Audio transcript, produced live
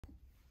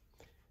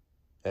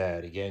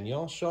And again,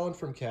 y'all, Sean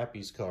from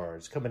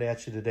KappisCards coming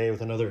at you today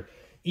with another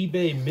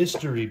eBay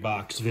mystery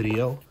box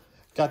video.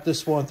 Got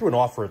this one, threw an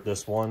offer at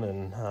this one,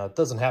 and it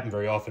doesn't happen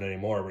very often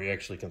anymore where you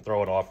actually can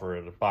throw an offer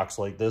at a box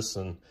like this,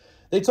 and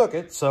they took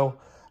it. So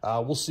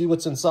we'll see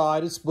what's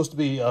inside. It's supposed to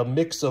be a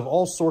mix of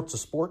all sorts of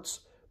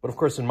sports, but of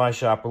course in my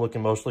shop we're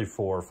looking mostly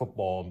for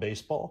football and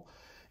baseball,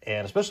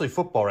 and especially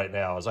football right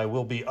now, as I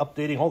will be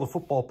updating all the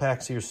football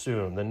packs here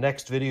soon. The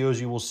next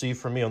videos you will see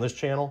from me on this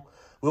channel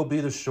will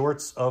be the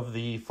shorts of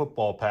the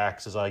football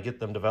packs as I get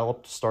them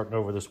developed starting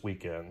over this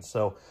weekend.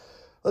 So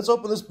let's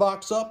open this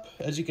box up.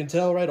 As you can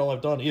tell, right, all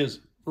I've done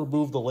is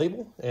remove the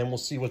label, and we'll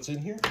see what's in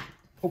here.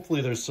 Hopefully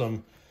there's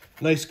some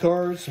nice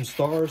cards, some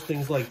stars,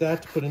 things like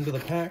that to put into the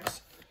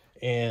packs,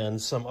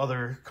 and some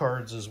other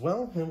cards as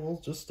well, and we'll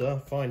just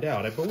find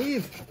out. I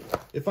believe,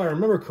 if I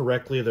remember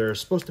correctly, there's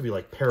supposed to be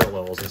like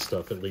parallels and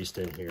stuff at least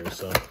in here,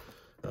 so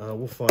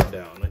we'll find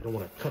out. And I don't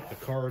want to cut the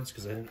cards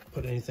because I didn't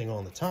put anything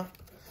on the top.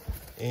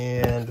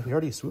 And we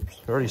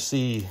already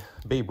see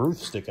Babe Ruth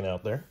sticking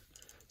out there.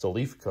 It's a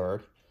Leaf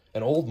card.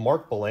 An old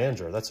Mark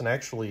Belanger. That's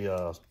actually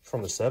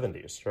from the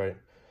 70s, right?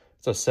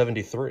 It's a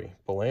 73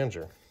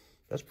 Belanger.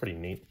 That's pretty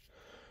neat.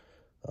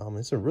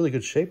 It's in really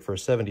good shape for a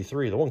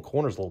 73. The one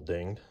corner's a little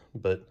dinged,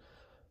 but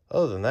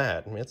other than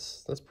that, I mean,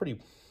 that's pretty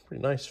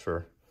nice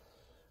for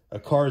a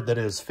card that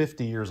is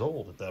 50 years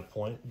old at that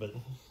point. But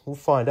we'll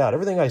find out.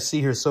 Everything I see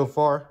here so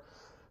far,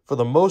 for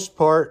the most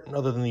part,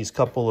 other than these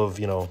couple of,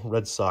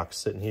 Red Sox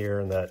sitting here,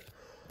 and that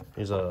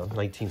is a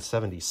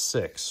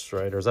 1976,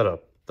 right? Or is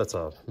that that's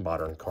a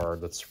modern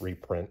card that's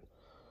reprint?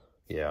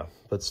 Yeah,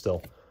 but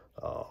still.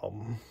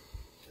 And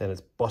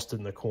it's busted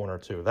in the corner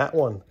too. That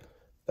one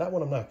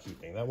I'm not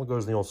keeping. That one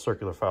goes in the old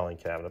circular filing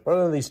cabinet. But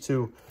other than these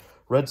two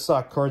Red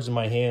Sox cards in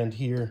my hand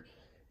here,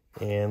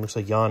 and looks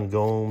like Yan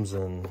Gomes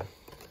and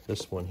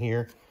this one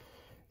here,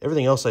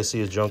 everything else I see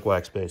is junk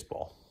wax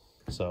baseball.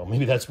 So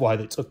maybe that's why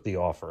they took the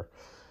offer.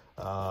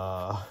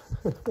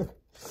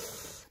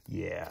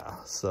 Yeah,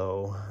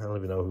 so I don't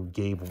even know who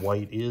Gabe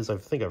White is. I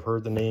think I've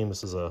heard the name.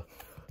 This is a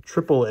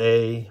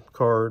AAA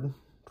card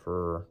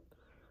for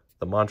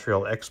the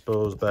Montreal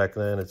Expos back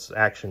then. It's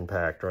action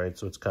packed, right?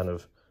 So it's kind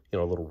of, a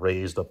little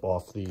raised up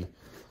off the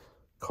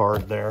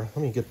card there. Let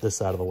me get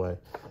this out of the way.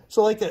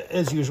 So like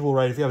as usual,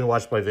 right, if you haven't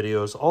watched my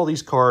videos, all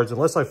these cards,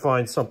 unless I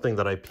find something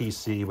that I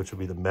PC, which would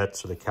be the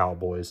Mets or the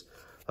Cowboys,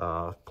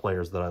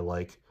 players that I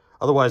like.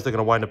 Otherwise, they're going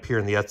to wind up here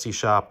in the Etsy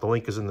shop. The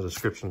link is in the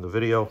description of the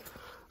video,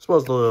 as well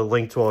as the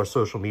link to all our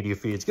social media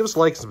feeds. Give us a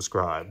like and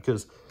subscribe,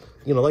 because,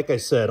 like I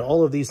said,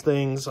 all of these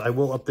things, I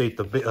will update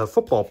the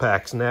football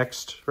packs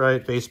next,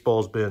 right?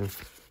 Baseball's been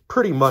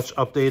pretty much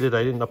updated.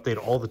 I didn't update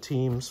all the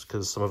teams,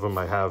 because some of them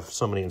I have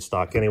so many in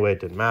stock anyway, it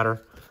didn't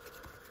matter.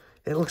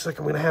 And it looks like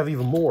I'm going to have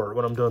even more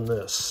when I'm done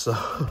this.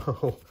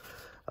 So,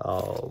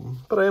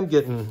 but I am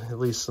getting at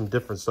least some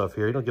different stuff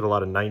here. You don't get a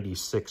lot of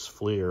 96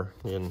 Fleer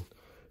in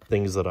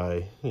things that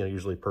I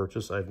usually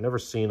purchase. I've never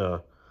seen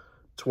a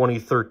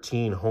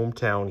 2013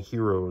 Hometown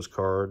Heroes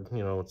card.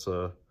 It's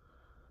a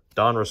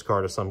Donruss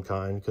card of some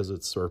kind, because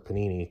it's, or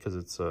Panini, because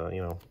it's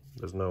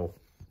there's no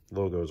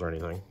logos or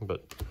anything.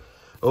 But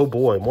oh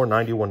boy, more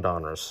 91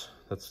 Donruss.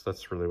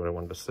 That's really what I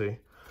wanted to see.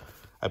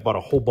 I bought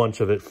a whole bunch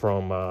of it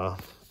from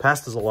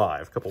Past is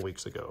Alive a couple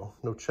weeks ago.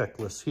 No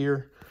checklist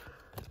here.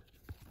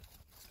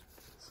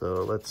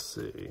 So let's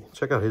see.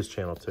 Check out his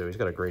channel too. He's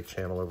got a great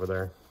channel over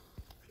there.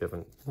 If you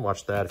haven't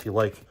watched that, if you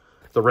like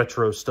the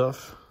retro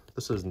stuff.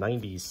 This is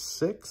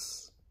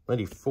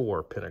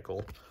 94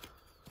 Pinnacle.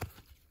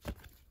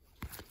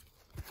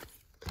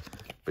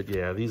 But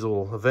yeah, these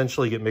will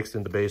eventually get mixed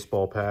into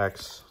baseball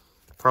packs.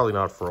 Probably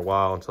not for a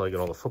while until I get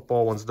all the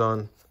football ones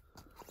done.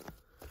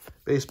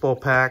 Baseball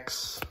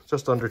packs,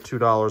 just under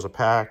 $2 a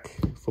pack.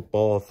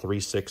 Football,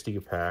 $3.60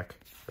 a pack,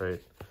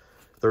 right?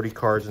 30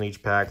 cards in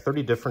each pack,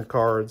 30 different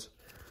cards.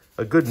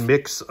 A good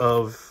mix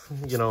of,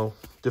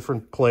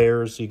 different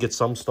players. You get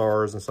some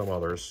stars and some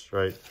others,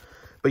 right?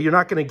 But you're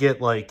not going to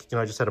get like,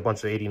 I just had a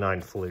bunch of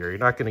 89 Fleer. You're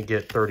not going to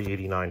get 30,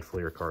 89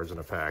 Fleer cards in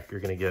a pack.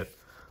 You're going to get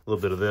a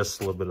little bit of this,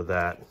 a little bit of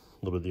that,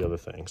 a little bit of the other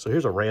thing. So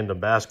here's a random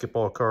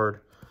basketball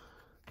card.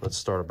 Let's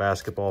start a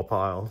basketball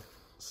pile.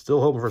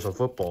 Still hoping for some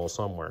football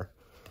somewhere,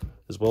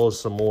 as well as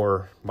some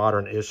more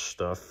modern-ish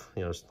stuff.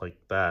 Like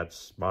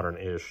that's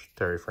modern-ish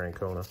Terry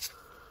Francona.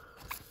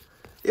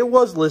 It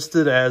was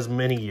listed as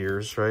many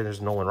years, right?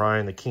 There's Nolan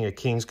Ryan, the King of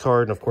Kings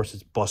card, and of course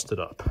it's busted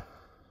up,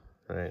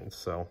 right?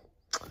 So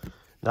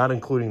not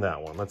including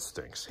that one. That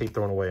stinks. Hate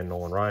throwing away a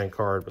Nolan Ryan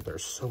card, but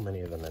there's so many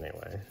of them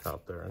anyway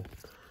out there.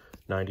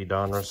 90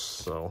 Donruss.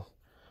 So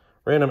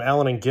random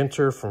Allen and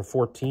Ginter from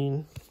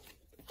 14.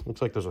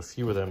 Looks like there's a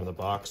few of them in the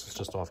box. It's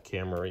just off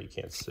camera. You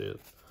can't see it.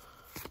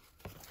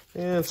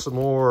 And some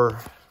more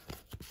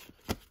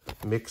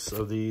mix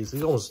of these.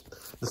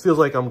 This feels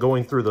like I'm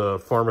going through the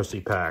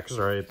pharmacy packs,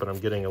 right? But I'm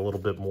getting a little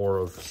bit more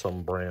of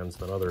some brands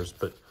than others.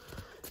 But,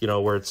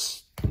 where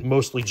it's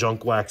mostly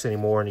junk wax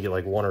anymore, and you get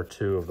like one or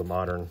two of the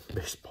modern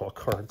baseball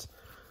cards.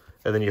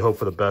 And then you hope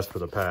for the best for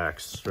the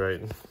packs,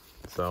 right?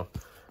 So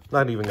I'm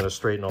not even going to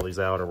straighten all these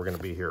out, or we're going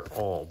to be here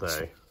all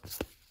day.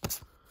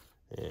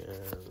 And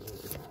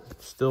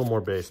Still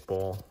more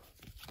baseball.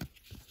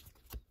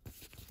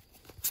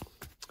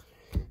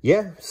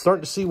 Yeah,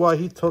 starting to see why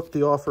he took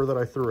the offer that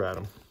I threw at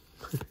him.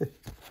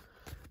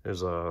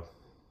 There's a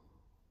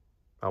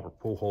Albert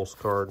Pujols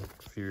card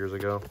a few years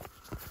ago.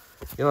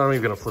 You know, I'm not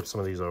even going to flip some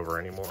of these over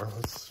anymore.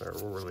 We're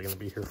really going to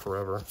be here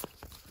forever.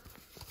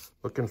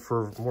 Looking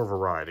for more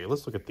variety.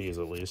 Let's look at these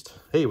at least.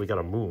 Hey, we got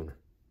a moon.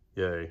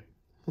 Yay.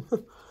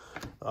 Some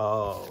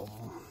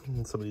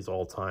of these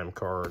all-time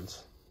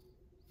cards.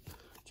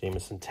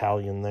 Jameson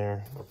Italian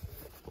there.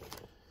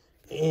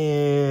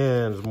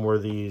 And more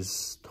of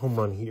these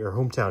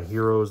hometown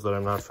heroes that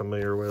I'm not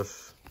familiar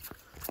with.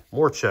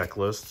 More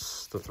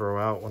checklists to throw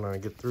out when I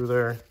get through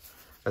there.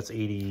 That's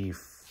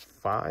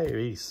 85,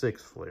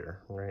 86 Flair,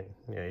 right?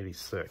 Yeah,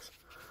 86.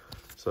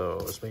 So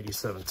it's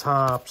 87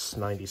 tops,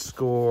 90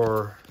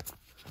 score.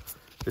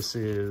 This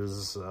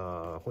is,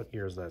 what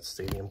year is that?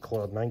 Stadium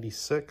Club,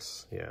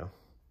 96? Yeah,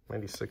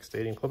 96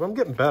 Stadium Club. I'm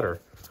getting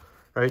better,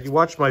 right? You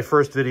watch my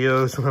first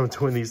videos when I'm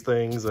doing these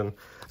things, and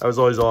I was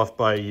always off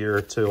by a year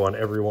or two on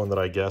every one that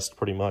I guessed,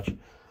 pretty much.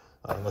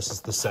 Unless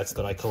it's the sets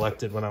that I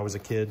collected when I was a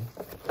kid.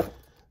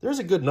 There's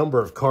a good number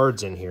of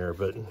cards in here,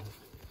 but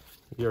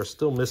you're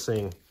still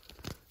missing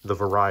the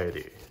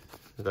variety.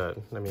 I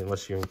mean,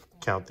 unless you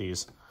count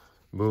these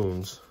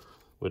moons,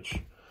 which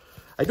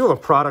I do have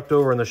a product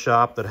over in the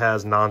shop that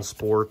has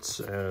non-sports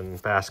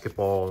and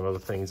basketball and other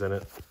things in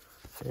it.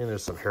 And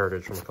there's some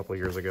heritage from a couple of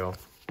years ago.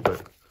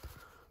 But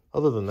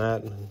other than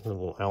that, a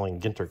little Allen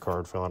Ginter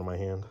card fell out of my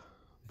hand.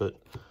 But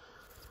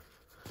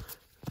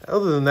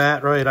other than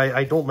that, right,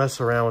 I don't mess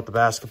around with the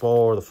basketball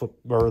or the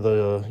football or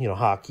the, you know,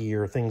 hockey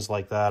or things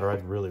like that, or I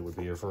really would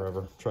be here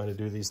forever trying to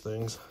do these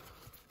things.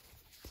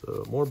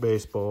 So more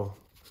baseball,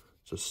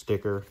 just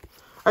sticker.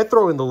 I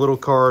throw in the little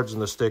cards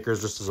and the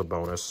stickers just as a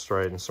bonus,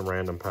 right, and some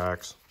random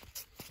packs.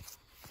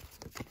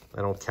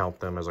 I don't count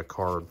them as a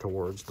card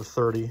towards the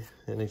 30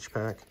 in each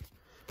pack.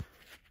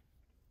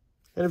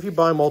 And if you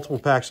buy multiple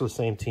packs of the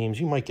same teams,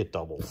 you might get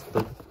doubles.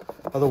 But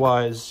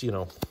otherwise, you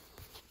know,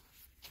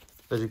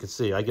 as you can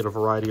see, I get a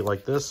variety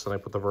like this, and I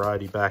put the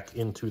variety back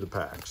into the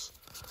packs.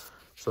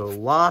 So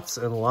lots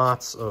and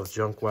lots of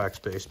junk wax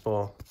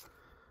baseball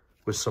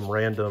with some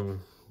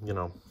random, you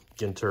know,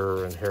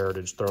 Ginter and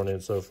Heritage thrown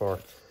in so far.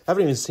 I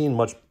haven't even seen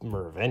much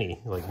more of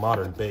any, like,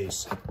 modern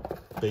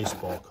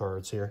baseball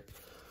cards here.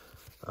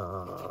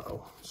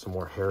 Some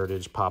more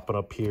Heritage popping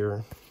up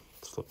here.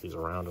 Let's flip these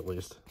around at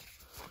least.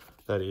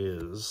 That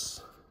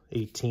is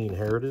 18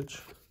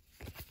 Heritage.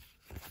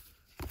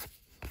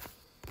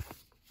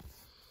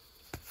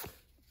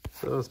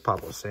 So that's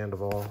Pablo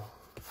Sandoval.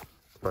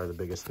 Probably the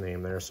biggest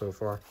name there so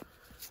far.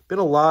 Been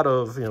a lot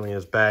of, you know,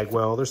 there's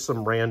Bagwell. There's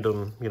some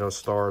random, you know,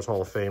 stars,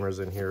 Hall of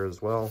Famers in here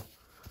as well.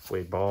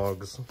 Wade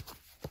Boggs.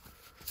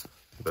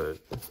 But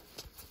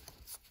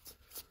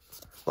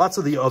lots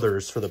of the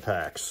others for the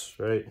packs,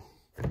 right?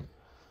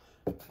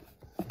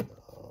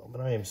 But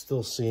I am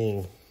still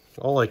seeing,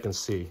 all I can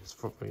see, is,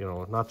 you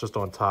know, not just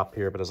on top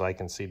here, but as I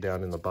can see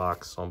down in the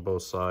box on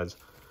both sides,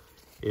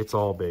 it's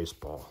all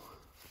baseball.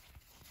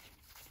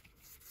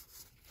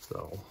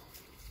 So,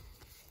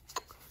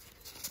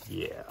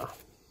 yeah.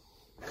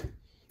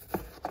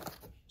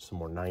 Some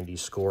more 90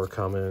 score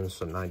coming,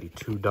 some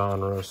 92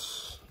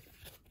 Donruss.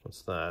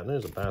 What's that?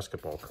 There's a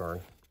basketball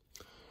card.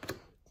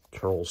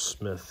 Charles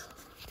Smith.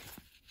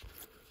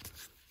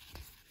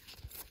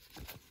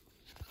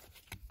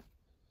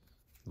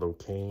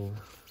 Locaine.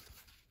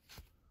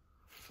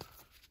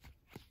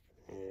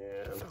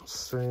 And I'll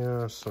say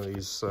some of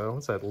these,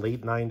 what's that,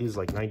 late 90s,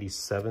 like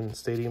 97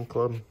 Stadium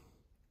Club.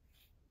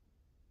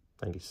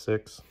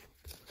 96.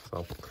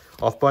 So,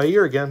 off by a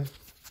year again.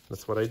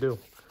 That's what I do.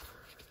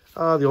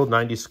 The old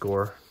 90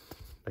 score.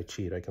 I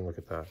cheat, I can look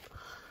at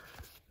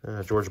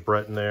that. George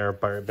Brett in there,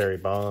 Barry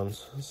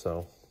Bonds.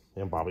 So,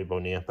 and Bobby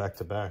Bonilla back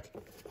to back.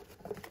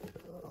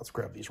 Let's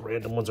grab these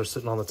random ones that are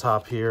sitting on the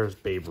top here. There's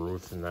Babe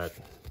Ruth and that,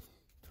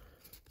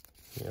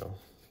 you know,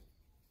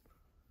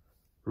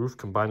 Ruth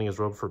combining his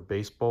rub for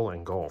baseball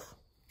and golf.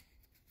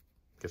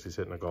 Guess he's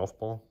hitting a golf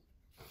ball.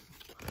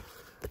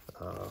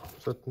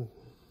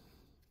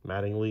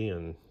 Mattingly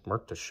and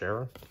Mark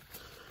Teixeira.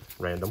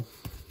 Random.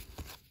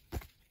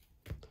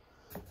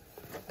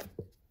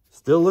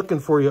 Still looking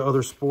for you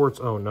other sports.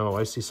 Oh no,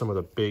 I see some of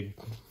the big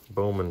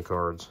Bowman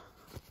cards.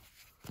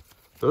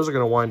 Those are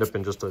going to wind up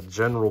in just a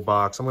general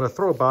box. I'm going to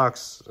throw a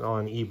box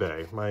on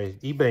eBay. My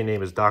eBay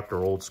name is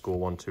Dr. Old School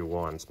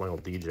 121. It's my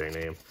old DJ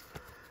name.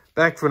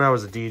 Back when I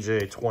was a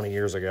DJ 20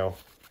 years ago.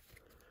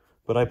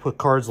 But I put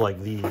cards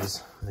like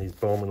these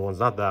Bowman ones.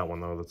 Not that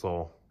one though, that's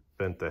all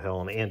bent to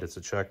hell, and it's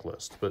a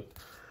checklist. But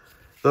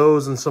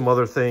those and some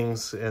other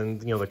things,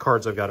 and, you know, the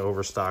cards I've got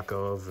overstock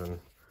of, and,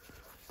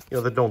 you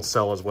know, that don't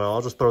sell as well.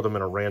 I'll just throw them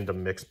in a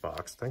random mixed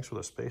box. Thanks for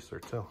the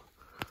spacer, too.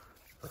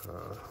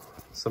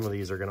 Some of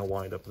these are going to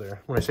wind up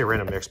there. When I say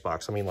random mixed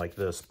box, I mean like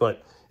this.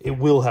 But it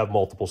will have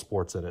multiple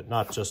sports in it,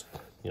 not just,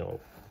 you know,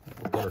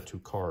 one or two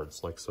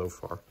cards like so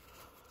far.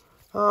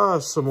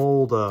 Some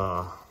old,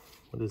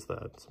 what is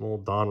that? Some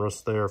old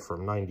Donruss there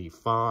from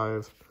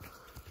 95.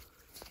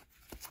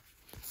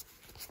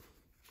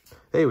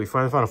 Hey, we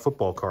finally found a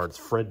football card. It's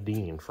Fred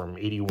Dean from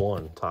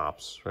 81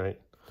 Topps, right?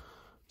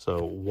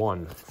 So,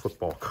 1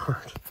 football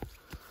card.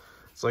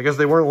 So, I guess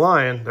they weren't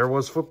lying. There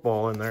was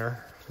football in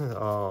there.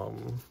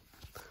 And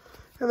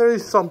there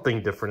is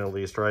something different at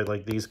least, right?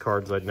 Like these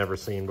cards I'd never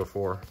seen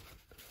before.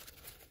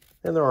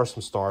 And there are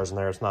some stars in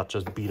there. It's not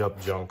just beat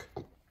up junk.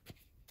 And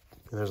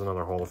there's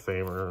another Hall of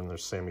Famer, and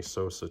there's Sammy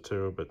Sosa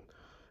too, but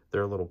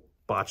they're a little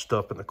botched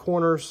up in the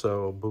corner,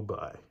 so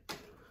boo-bye.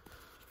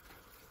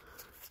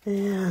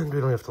 And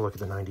we don't have to look at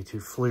the 92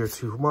 Fleer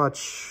too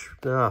much.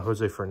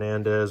 Jose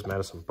Fernandez,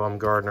 Madison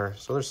Bumgarner.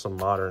 So there's some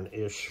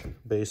modern-ish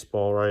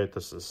baseball, right?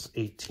 This is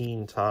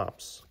 18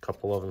 Topps. A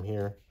couple of them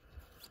here.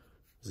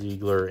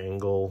 Ziegler,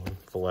 Engel,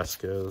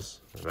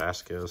 Vasquez.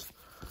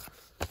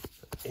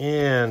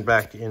 And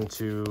back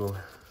into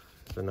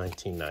the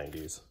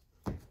 1990s.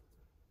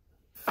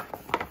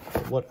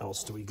 What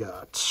else do we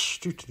got?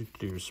 Some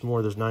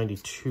more. There's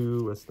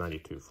 92. That's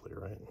 92 Fleer,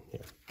 right? Yeah.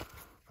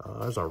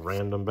 There's our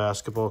random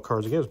basketball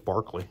cards. Again, it's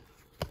Barkley.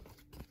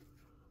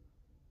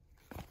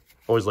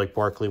 Always like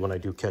Barkley when I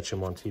do catch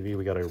him on TV.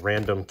 We got a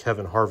random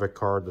Kevin Harvick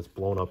card that's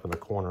blown up in the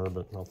corner,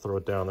 but I'll throw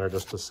it down there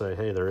just to say,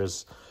 hey, there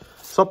is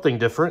something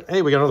different.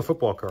 Hey, we got another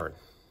football card.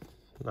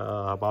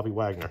 Bobby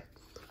Wagner.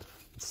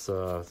 It's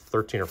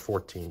 13 or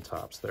 14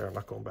 Topps there. I'm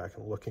not going back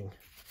and looking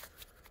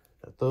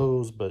at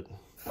those, but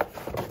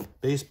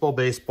baseball,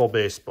 baseball,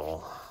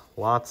 baseball.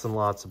 Lots and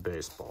lots of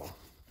baseball.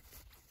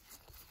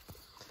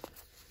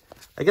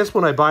 I guess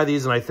when I buy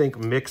these and I think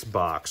mix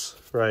box,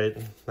 right?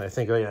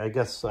 I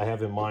guess I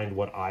have in mind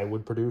what I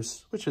would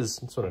produce, which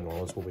is sort of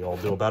normal. It's what we all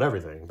do about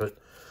everything. But,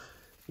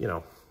 you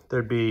know,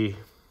 there'd be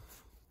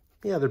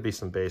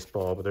some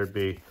baseball, but there'd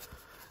be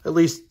at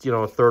least, you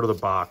know, a third of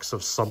the box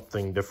of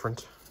something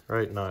different,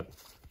 right? Not,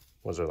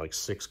 was there like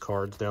 6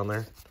 cards down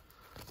there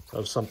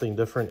of something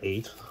different?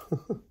 8.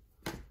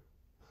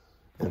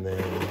 And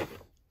then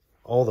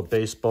all the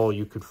baseball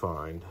you could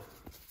find.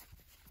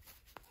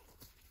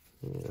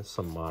 Yeah, there's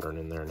some modern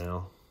in there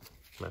now.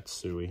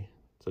 Matsui.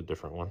 It's a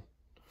different one.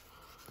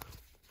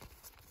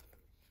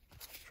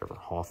 Trevor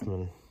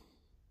Hoffman,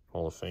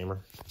 Hall of Famer.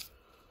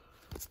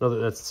 No,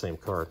 that's the same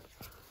card.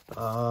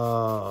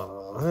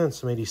 And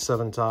some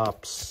 87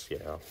 Topps.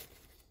 Yeah.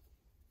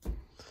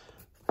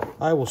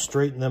 I will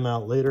straighten them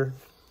out later.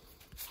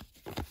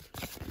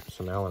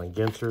 Some Allen and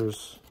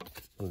Ginters.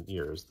 What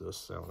year is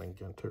this Allen and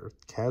Ginter?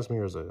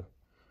 Casimir is a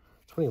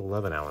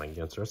 2011 Allen and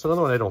Ginter. That's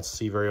another one I don't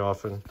see very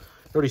often.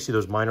 You already see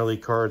those minor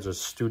league cards. A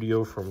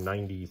Studio from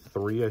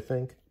 93, I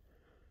think.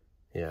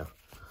 Yeah.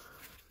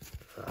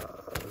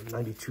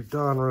 92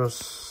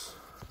 Donruss.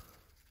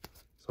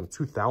 Some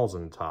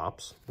 2000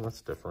 Topps.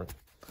 That's different.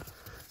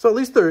 So at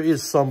least there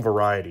is some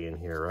variety in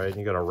here, right?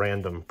 You got a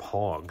random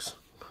Pogs.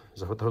 Is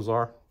that what those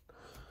are?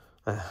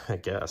 I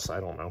guess. I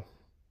don't know.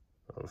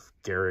 Of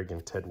Gehrig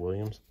and Ted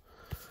Williams.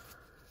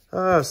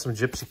 Some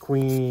Gypsy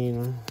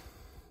Queen.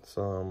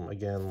 Some,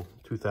 again,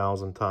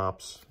 2000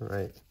 Topps,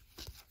 right?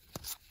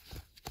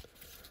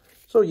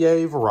 So,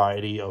 yay,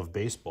 variety of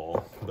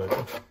baseball.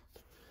 But,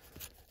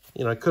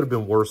 you know, it could have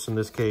been worse in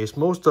this case.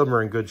 Most of them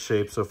are in good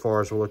shape so far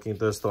as we're looking at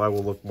this, though I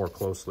will look more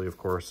closely, of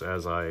course,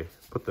 as I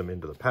put them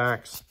into the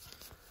packs.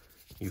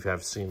 You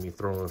have seen me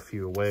throw a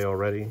few away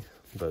already,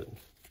 but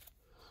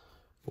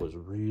was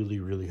really,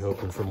 really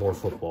hoping for more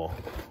football.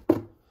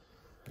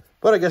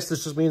 But I guess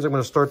this just means I'm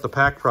going to start the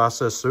pack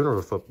process sooner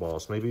with football.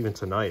 So maybe even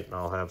tonight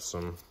I'll have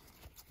some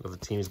of the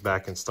teams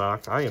back in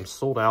stock. I am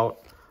sold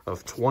out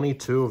of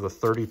 22 of the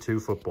 32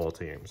 football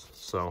teams.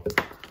 So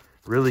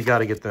really got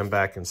to get them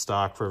back in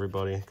stock for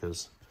everybody,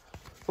 because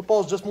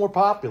football is just more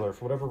popular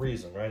for whatever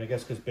reason, right? I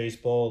guess because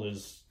baseball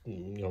is,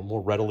 you know,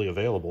 more readily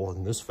available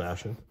in this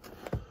fashion.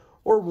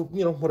 Or,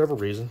 you know, whatever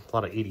reason. A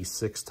lot of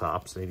 86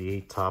 Topps,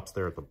 88 Topps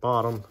there at the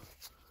bottom.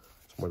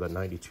 It's more that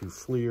 92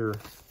 Fleer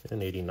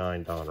and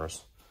 89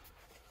 Donruss.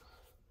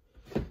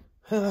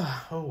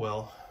 Oh,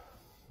 well.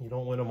 You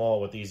don't win them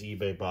all with these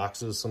eBay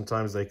boxes.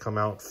 Sometimes they come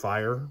out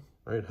fire,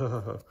 right?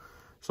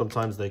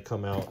 Sometimes they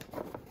come out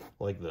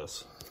like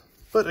this.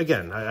 But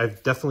again,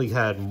 I've definitely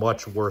had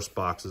much worse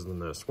boxes than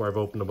this, where I've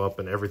opened them up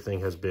and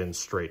everything has been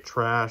straight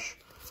trash,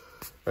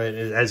 right?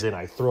 As in,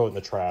 I throw it in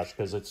the trash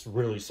because it's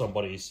really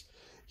somebody's,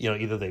 you know,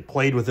 either they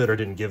played with it or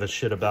didn't give a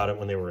shit about it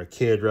when they were a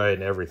kid, right?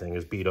 And everything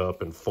is beat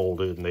up and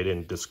folded and they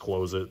didn't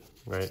disclose it,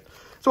 right?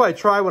 So I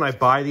try when I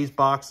buy these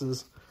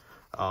boxes,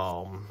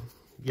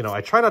 you know,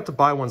 I try not to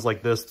buy ones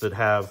like this that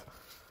have,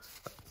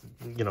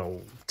 you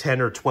know,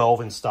 10 or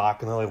 12 in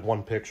stock and they only have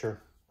one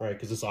picture, right?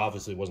 Because this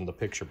obviously wasn't the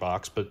picture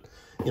box, but,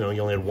 you know,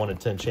 you only had 1 in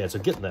 10 chance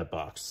of getting that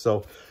box.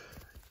 So,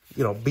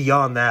 you know,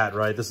 beyond that,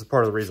 right, this is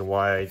part of the reason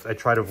why I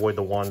try to avoid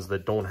the ones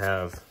that don't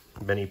have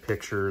many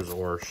pictures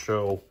or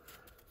show,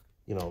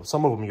 you know,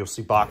 some of them you'll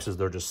see boxes,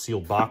 they're just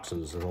sealed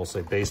boxes and they'll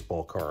say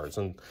baseball cards.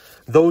 And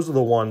those are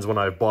the ones when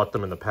I've bought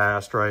them in the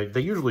past, right?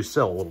 They usually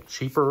sell a little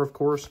cheaper, of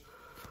course.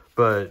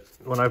 But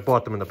when I've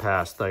bought them in the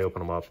past, I open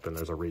them up and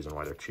there's a reason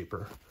why they're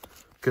cheaper.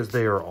 Because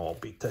they are all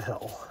beat to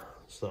hell.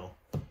 So,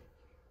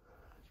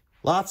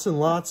 lots and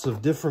lots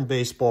of different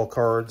baseball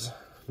cards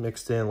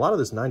mixed in. A lot of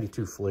this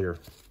 92 Fleer.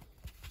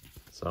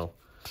 So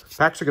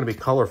packs are going to be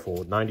colorful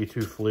with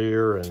 92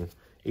 Fleer and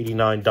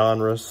 89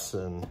 Donruss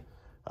and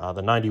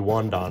the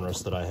 91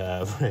 Donruss that I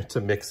have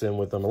to mix in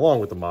with them, along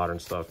with the modern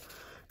stuff.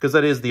 Because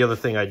that is the other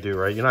thing I do,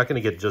 right? You're not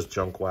going to get just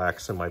junk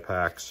wax in my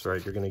packs,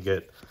 right? You're going to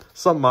get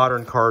some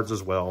modern cards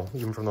as well,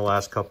 even from the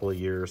last couple of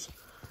years.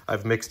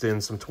 I've mixed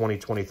in some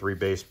 2023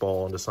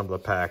 baseball into some of the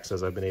packs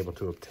as I've been able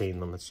to obtain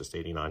them. It's just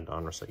 89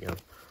 Donruss again.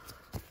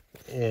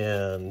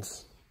 And,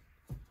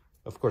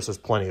 of course, there's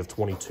plenty of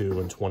 22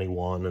 and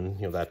 21 and,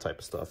 you know, that type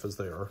of stuff as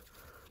they are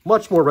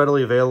much more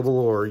readily available,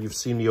 or you've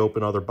seen me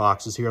open other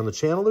boxes here on the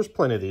channel. There's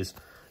plenty of these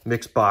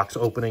mixed box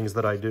openings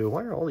that I do.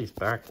 Why are all these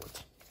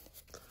backwards?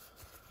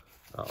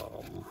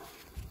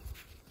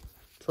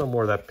 So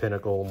more of that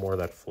Pinnacle, more of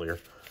that Fleer.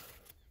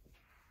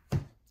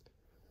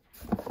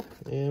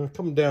 And we're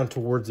coming down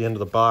towards the end of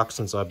the box,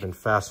 since I've been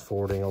fast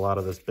forwarding a lot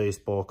of this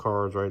baseball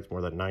cards, right? It's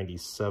more that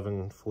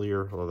 97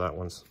 Fleer, although that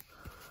one's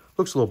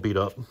looks a little beat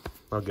up.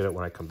 I'll get it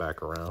when I come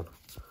back around.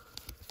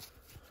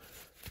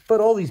 But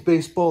all these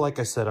baseball, like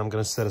I said, I'm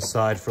going to set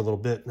aside for a little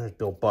bit. There's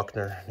Bill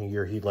Buckner, a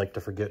year he'd like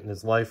to forget in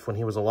his life when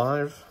he was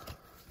alive,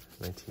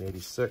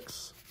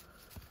 1986.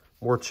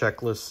 More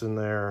checklists in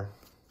there.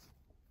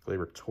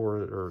 Gleyber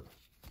Torres, or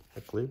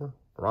Gleyber?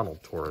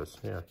 Ronald Torres,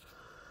 yeah.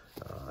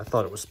 I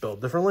thought it was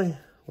spelled differently.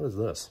 What is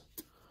this?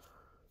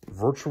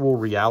 Virtual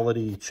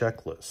reality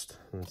checklist.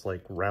 And it's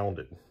like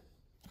rounded.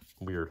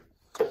 Weird.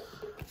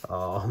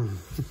 Yeah.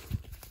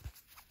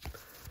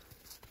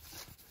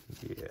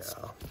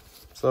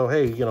 So,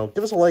 hey, you know,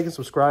 give us a like and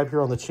subscribe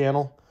here on the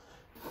channel.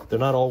 They're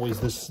not always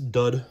this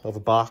dud of a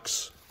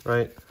box,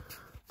 right?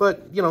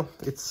 But, you know,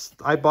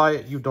 I buy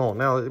it, you don't.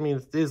 Now, I mean,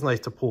 it is nice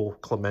to pull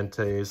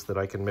Clementes that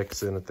I can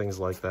mix in and things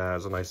like that.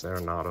 It's a nice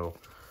Arenado.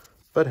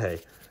 But, hey,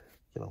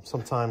 you know,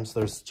 sometimes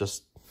there's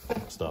just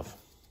stuff.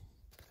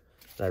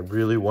 And I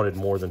really wanted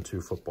more than 2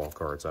 football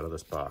cards out of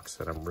this box,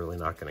 and I'm really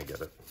not going to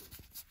get it.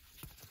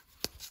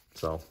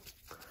 So,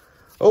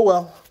 oh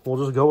well, we'll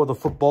just go with the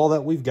football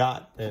that we've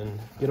got and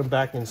get them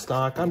back in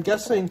stock. I'm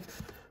guessing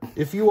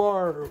if you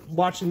are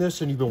watching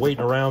this and you've been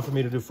waiting around for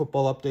me to do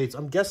football updates,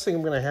 I'm guessing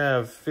I'm going to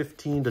have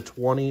 15 to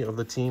 20 of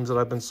the teams that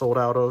I've been sold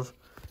out of.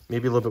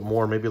 Maybe a little bit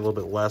more, maybe a little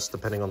bit less,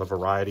 depending on the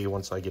variety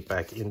once I get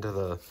back into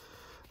the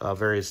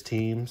various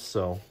teams.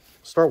 So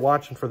start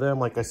watching for them.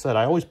 Like I said,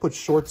 I always put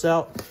shorts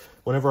out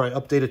whenever I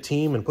update a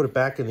team and put it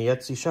back in the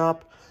Etsy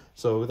shop.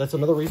 So that's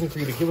another reason for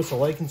you to give us a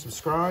like and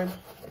subscribe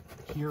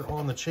here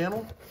on the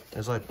channel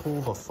as I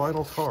pull the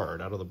final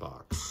card out of the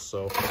box.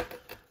 So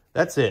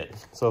that's it.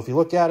 So if you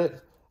look at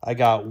it, I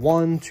got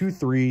 1, 2,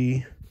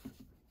 3,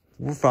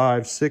 4,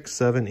 5, 6,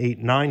 7, 8,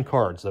 9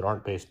 cards that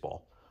aren't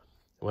baseball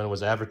when it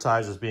was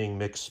advertised as being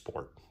mixed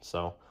sport.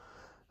 So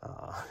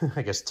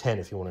I guess 10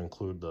 if you want to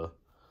include the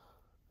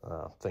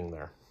thing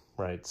there,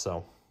 right?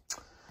 So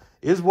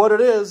is what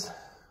it is.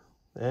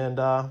 And,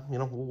 you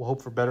know, we'll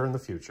hope for better in the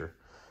future.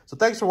 So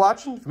thanks for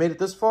watching. If you made it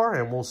this far,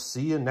 and we'll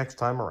see you next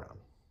time around.